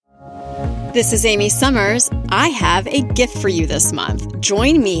This is Amy Summers. I have a gift for you this month.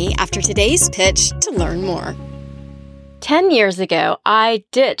 Join me after today's pitch to learn more. 10 years ago, I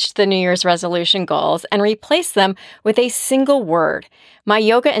ditched the New Year's resolution goals and replaced them with a single word. My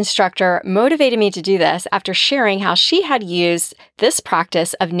yoga instructor motivated me to do this after sharing how she had used this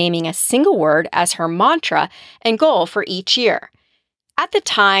practice of naming a single word as her mantra and goal for each year. At the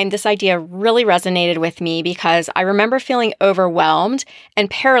time, this idea really resonated with me because I remember feeling overwhelmed and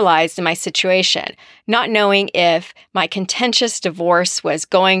paralyzed in my situation, not knowing if my contentious divorce was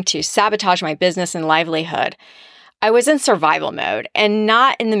going to sabotage my business and livelihood. I was in survival mode and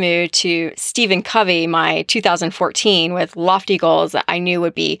not in the mood to Stephen Covey my 2014 with lofty goals that I knew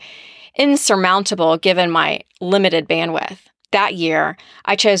would be insurmountable given my limited bandwidth. That year,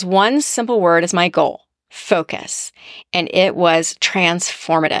 I chose one simple word as my goal: focus, and it was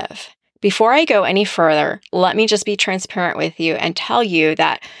transformative. Before I go any further, let me just be transparent with you and tell you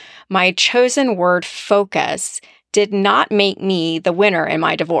that my chosen word focus did not make me the winner in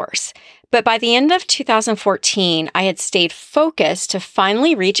my divorce. But by the end of 2014, I had stayed focused to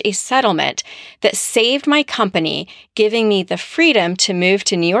finally reach a settlement that saved my company, giving me the freedom to move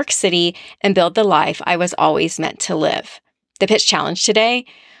to New York City and build the life I was always meant to live. The pitch challenge today: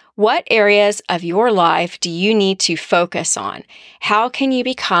 what areas of your life do you need to focus on? How can you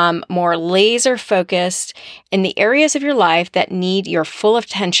become more laser focused in the areas of your life that need your full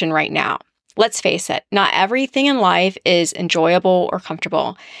attention right now? Let's face it, not everything in life is enjoyable or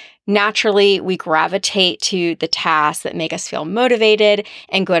comfortable. Naturally, we gravitate to the tasks that make us feel motivated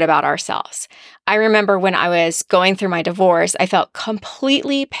and good about ourselves. I remember when I was going through my divorce, I felt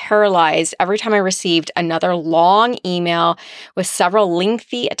completely paralyzed every time I received another long email with several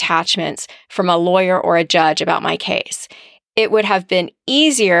lengthy attachments from a lawyer or a judge about my case. It would have been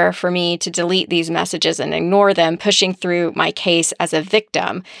easier for me to delete these messages and ignore them, pushing through my case as a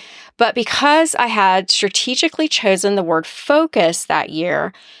victim. But because I had strategically chosen the word focus that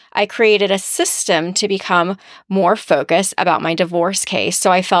year, I created a system to become more focused about my divorce case, so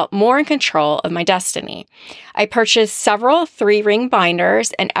I felt more in control of my destiny. I purchased several 3-ring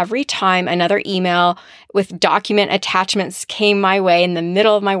binders, and every time another email with document attachments came my way in the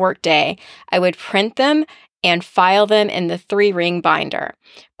middle of my workday, I would print them and file them in the 3-ring binder.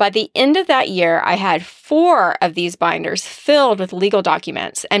 By the end of that year, I had 4 of these binders filled with legal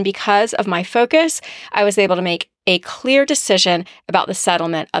documents, and because of my focus, I was able to make a clear decision about the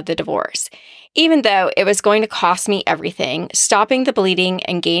settlement of the divorce. Even though it was going to cost me everything, stopping the bleeding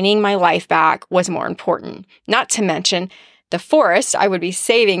and gaining my life back was more important. Not to mention the forest I would be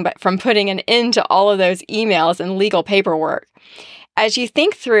saving but from putting an end to all of those emails and legal paperwork. As you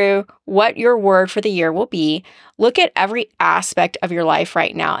think through what your word for the year will be, look at every aspect of your life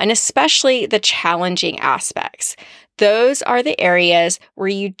right now, and especially the challenging aspects. Those are the areas where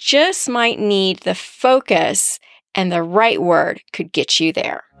you just might need the focus, and the right word could get you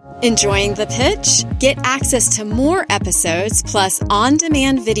there. Enjoying the pitch? Get access to more episodes plus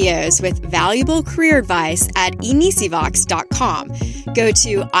on-demand videos with valuable career advice at inicivox.com. Go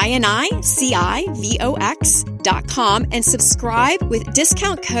to inicivox.com and subscribe with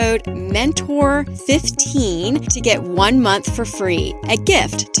discount code MENTOR15 to get 1 month for free, a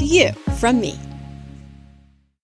gift to you from me.